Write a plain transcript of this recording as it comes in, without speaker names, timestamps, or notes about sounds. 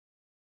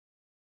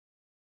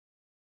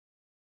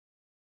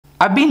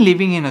I've been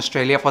living in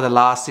Australia for the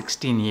last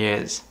 16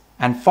 years,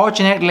 and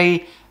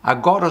fortunately, I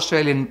got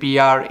Australian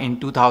PR in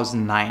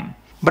 2009.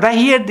 But I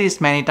hear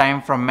this many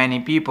times from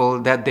many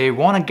people that they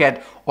want to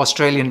get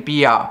Australian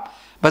PR.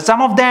 But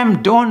some of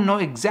them don't know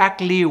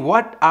exactly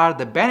what are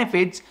the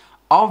benefits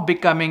of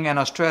becoming an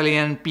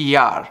Australian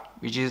PR,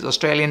 which is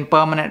Australian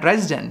Permanent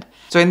Resident.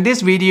 So in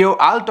this video,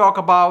 I'll talk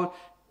about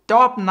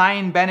top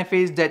 9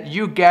 benefits that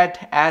you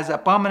get as a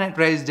permanent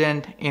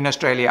resident in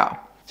Australia.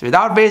 So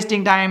without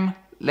wasting time,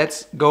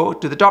 let's go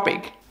to the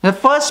topic. The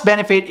first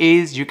benefit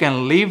is you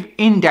can live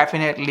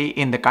indefinitely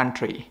in the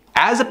country.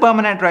 As a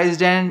permanent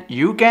resident,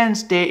 you can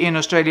stay in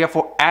Australia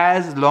for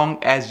as long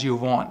as you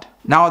want.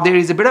 Now, there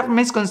is a bit of a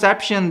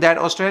misconception that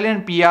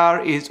Australian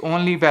PR is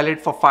only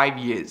valid for 5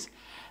 years.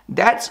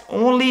 That's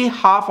only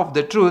half of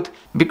the truth,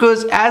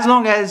 because as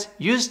long as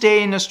you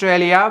stay in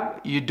Australia,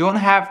 you don't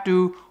have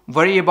to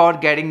worry about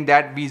getting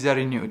that visa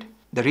renewed.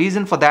 The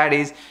reason for that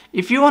is,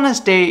 if you want to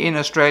stay in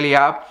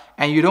Australia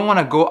and you don't want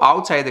to go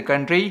outside the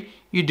country,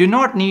 you do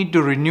not need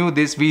to renew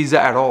this visa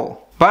at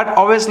all. But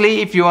obviously,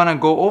 if you want to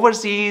go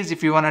overseas,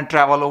 if you want to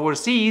travel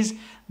overseas,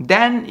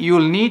 then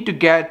you'll need to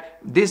get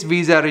this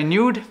visa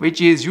renewed, which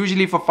is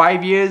usually for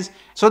 5 years,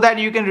 so that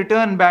you can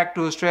return back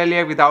to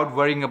Australia without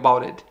worrying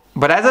about it.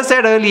 But as I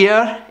said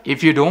earlier,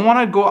 if you don't want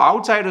to go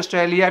outside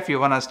Australia, if you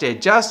want to stay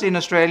just in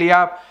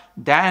Australia,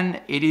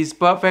 then it is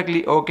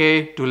perfectly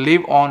okay to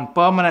live on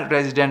permanent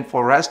resident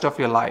for rest of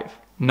your life.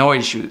 No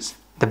issues.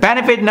 The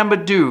benefit number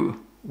 2,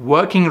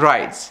 working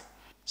rights.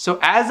 So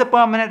as a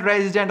permanent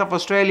resident of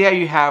Australia,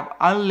 you have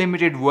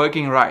unlimited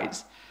working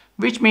rights,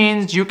 which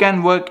means you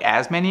can work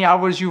as many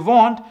hours you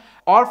want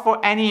or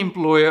for any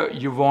employer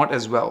you want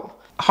as well.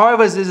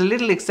 However, there's a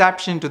little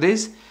exception to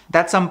this,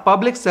 that some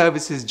public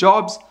services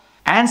jobs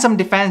and some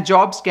defense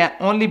jobs can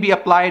only be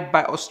applied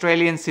by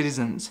Australian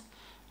citizens,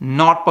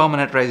 not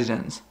permanent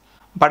residents.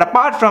 But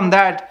apart from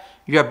that,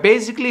 you are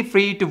basically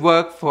free to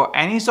work for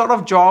any sort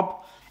of job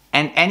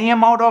and any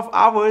amount of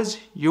hours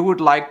you would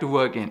like to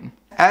work in.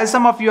 As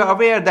some of you are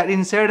aware that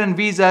in certain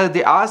visas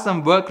there are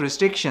some work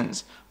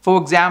restrictions.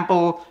 For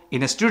example,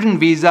 in a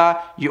student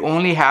visa, you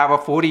only have a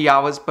 40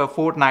 hours per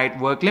fortnight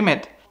work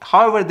limit.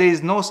 However, there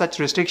is no such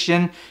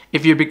restriction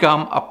if you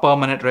become a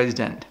permanent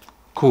resident.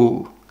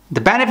 Cool. The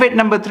benefit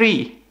number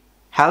 3,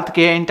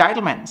 healthcare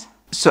entitlements.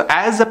 So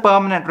as a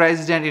permanent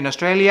resident in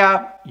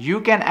Australia, you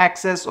can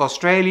access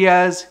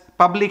Australia's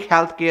public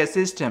healthcare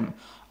system,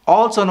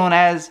 also known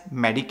as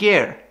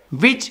Medicare,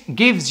 which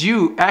gives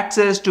you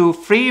access to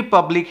free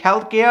public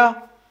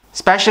healthcare,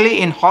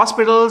 especially in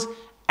hospitals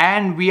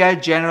and via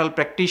general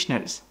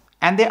practitioners.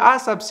 And there are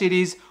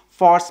subsidies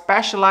for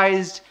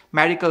specialized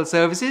medical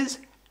services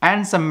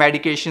and some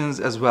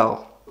medications as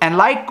well. And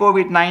like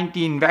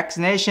COVID-19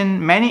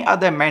 vaccination, many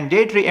other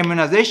mandatory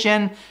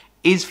immunization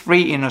is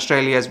free in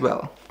Australia as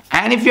well.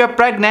 And if you're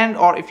pregnant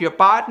or if your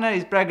partner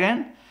is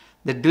pregnant,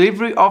 the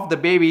delivery of the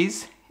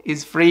babies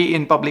is free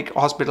in public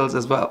hospitals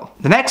as well.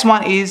 The next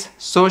one is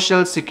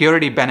social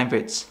security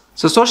benefits.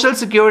 So social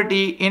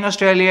security in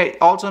Australia is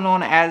also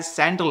known as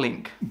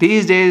Centrelink.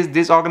 These days,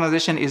 this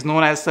organization is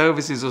known as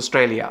Services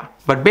Australia.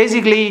 But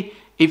basically,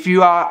 if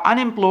you are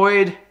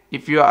unemployed,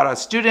 if you are a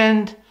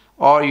student,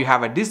 or you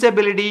have a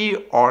disability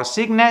or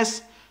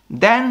sickness,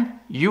 then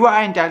you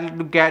are entitled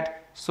to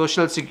get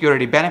social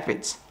security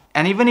benefits.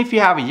 And even if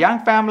you have a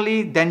young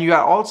family, then you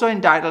are also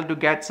entitled to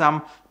get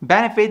some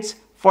benefits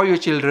for your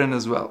children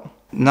as well.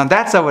 Now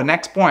that's our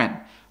next point,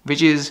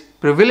 which is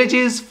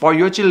privileges for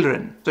your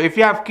children. So if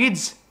you have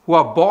kids who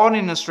are born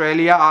in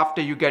Australia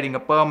after you getting a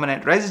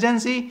permanent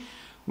residency,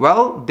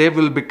 well, they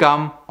will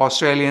become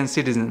Australian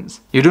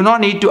citizens. You do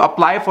not need to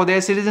apply for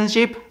their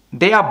citizenship.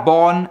 They are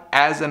born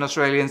as an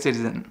Australian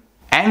citizen.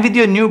 And with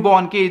your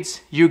newborn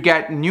kids, you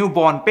get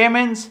newborn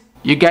payments,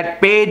 you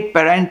get paid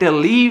parental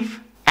leave,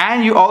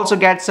 and you also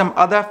get some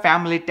other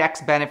family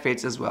tax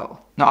benefits as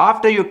well. Now,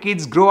 after your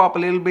kids grow up a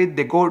little bit,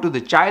 they go to the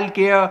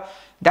childcare.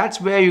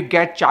 That's where you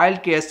get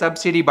childcare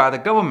subsidy by the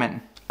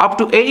government. Up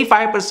to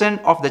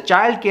 85% of the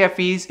childcare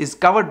fees is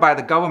covered by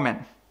the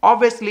government,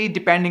 obviously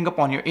depending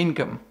upon your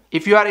income.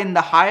 If you are in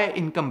the higher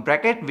income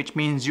bracket, which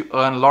means you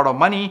earn a lot of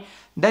money,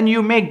 then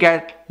you may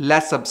get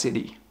less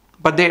subsidy.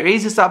 But there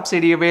is a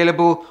subsidy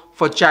available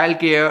for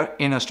childcare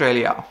in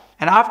Australia.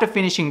 And after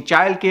finishing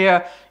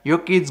childcare, your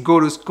kids go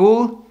to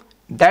school.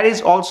 That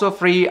is also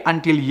free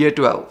until year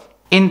 12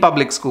 in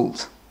public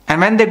schools.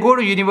 And when they go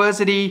to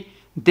university,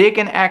 they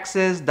can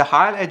access the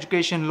higher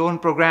education loan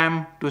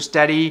program to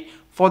study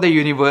for the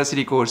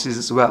university courses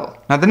as well.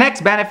 Now the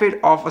next benefit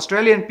of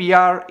Australian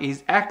PR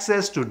is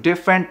access to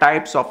different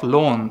types of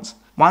loans.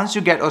 Once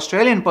you get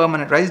Australian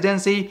permanent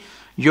residency,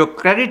 your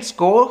credit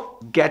score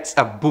gets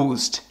a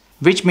boost,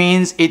 which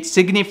means it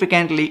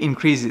significantly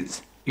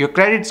increases. Your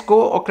credit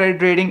score or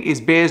credit rating is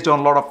based on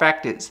a lot of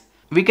factors.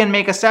 We can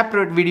make a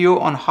separate video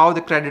on how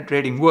the credit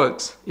rating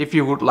works if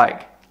you would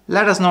like.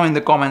 Let us know in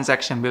the comment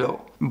section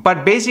below.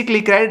 But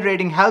basically, credit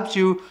rating helps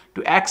you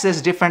to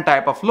access different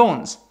type of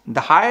loans. The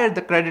higher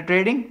the credit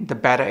rating, the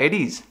better it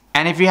is.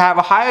 And if you have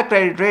a higher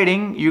credit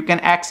rating, you can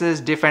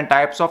access different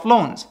types of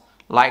loans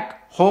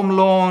like home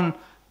loan,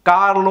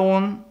 car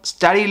loan,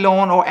 study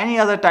loan, or any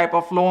other type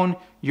of loan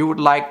you would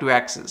like to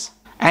access.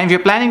 And if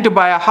you're planning to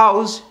buy a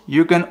house,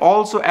 you can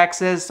also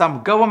access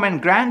some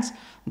government grants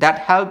that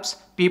helps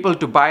people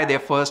to buy their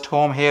first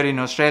home here in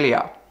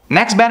Australia.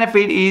 Next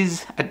benefit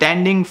is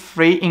attending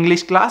free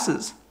English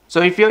classes.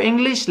 So if your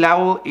English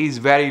level is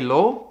very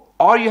low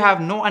or you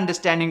have no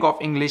understanding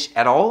of English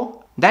at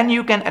all, then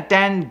you can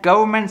attend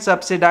government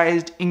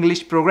subsidized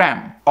English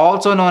program,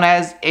 also known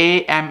as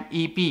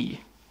AMEP,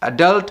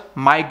 Adult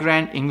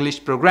Migrant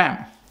English Program.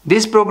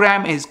 This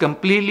program is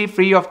completely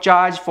free of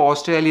charge for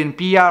Australian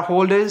PR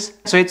holders.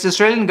 So it's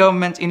Australian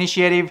government's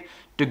initiative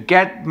to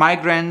get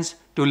migrants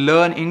to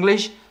learn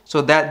English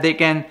so that they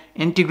can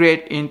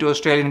integrate into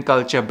Australian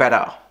culture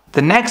better.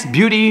 The next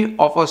beauty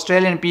of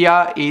Australian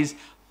PR is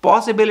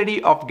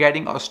possibility of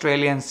getting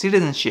Australian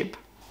citizenship.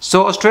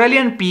 So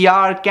Australian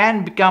PR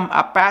can become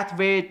a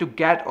pathway to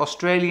get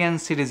Australian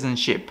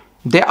citizenship.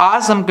 There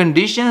are some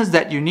conditions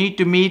that you need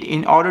to meet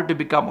in order to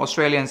become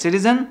Australian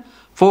citizen.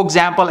 For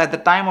example, at the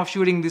time of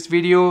shooting this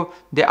video,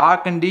 there are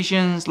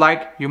conditions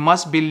like you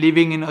must be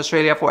living in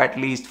Australia for at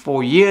least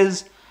 4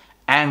 years,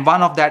 and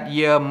one of that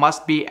year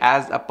must be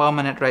as a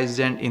permanent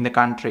resident in the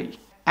country.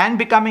 And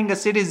becoming a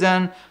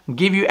citizen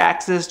give you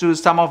access to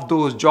some of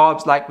those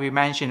jobs like we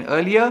mentioned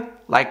earlier,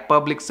 like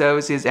public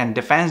services and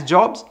defense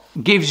jobs,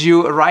 gives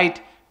you a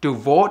right to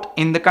vote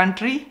in the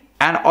country,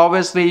 and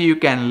obviously you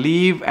can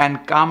leave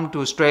and come to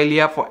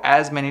Australia for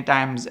as many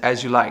times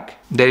as you like.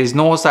 There is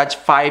no such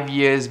 5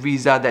 years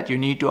visa that you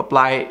need to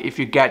apply if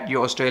you get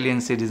your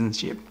Australian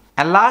citizenship.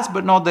 And last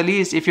but not the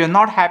least, if you're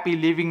not happy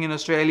living in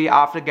Australia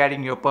after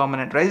getting your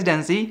permanent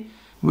residency,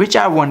 which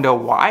I wonder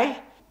why,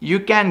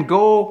 you can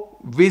go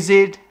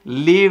visit,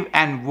 live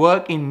and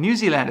work in New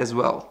Zealand as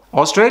well.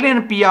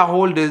 Australian PR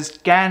holders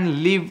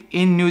can live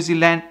in New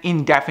Zealand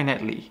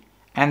indefinitely,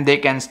 and they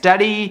can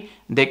study,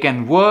 they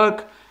can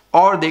work,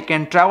 or they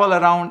can travel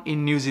around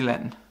in New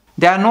Zealand.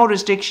 There are no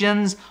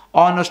restrictions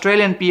on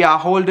Australian PR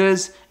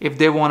holders if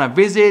they want to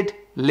visit,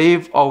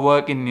 live or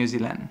work in New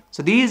Zealand.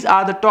 So these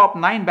are the top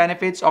 9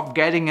 benefits of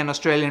getting an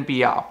Australian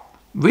PR.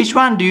 Which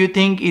one do you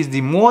think is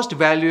the most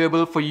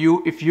valuable for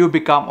you if you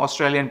become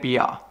Australian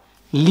PR?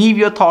 Leave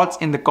your thoughts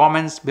in the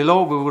comments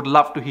below. We would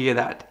love to hear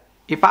that.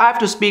 If I have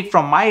to speak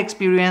from my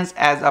experience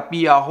as a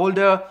PR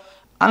holder,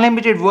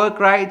 unlimited work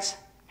rights,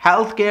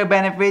 healthcare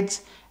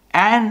benefits,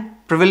 and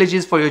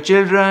privileges for your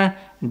children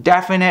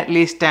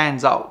definitely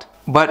stands out.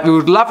 But we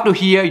would love to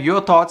hear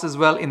your thoughts as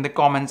well in the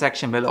comment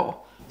section below.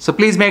 So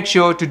please make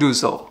sure to do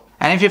so.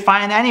 And if you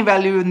find any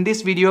value in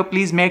this video,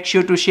 please make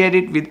sure to share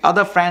it with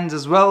other friends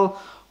as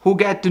well who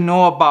get to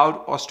know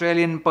about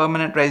Australian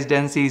permanent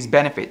residency's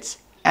benefits.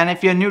 And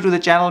if you're new to the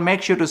channel,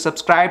 make sure to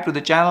subscribe to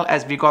the channel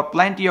as we got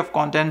plenty of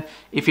content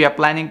if you are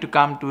planning to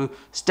come to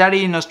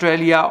study in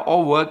Australia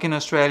or work in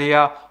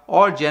Australia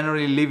or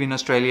generally live in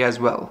Australia as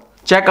well.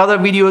 Check other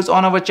videos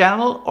on our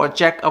channel or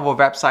check our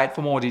website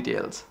for more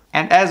details.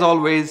 And as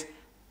always,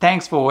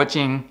 thanks for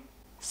watching.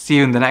 See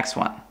you in the next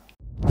one.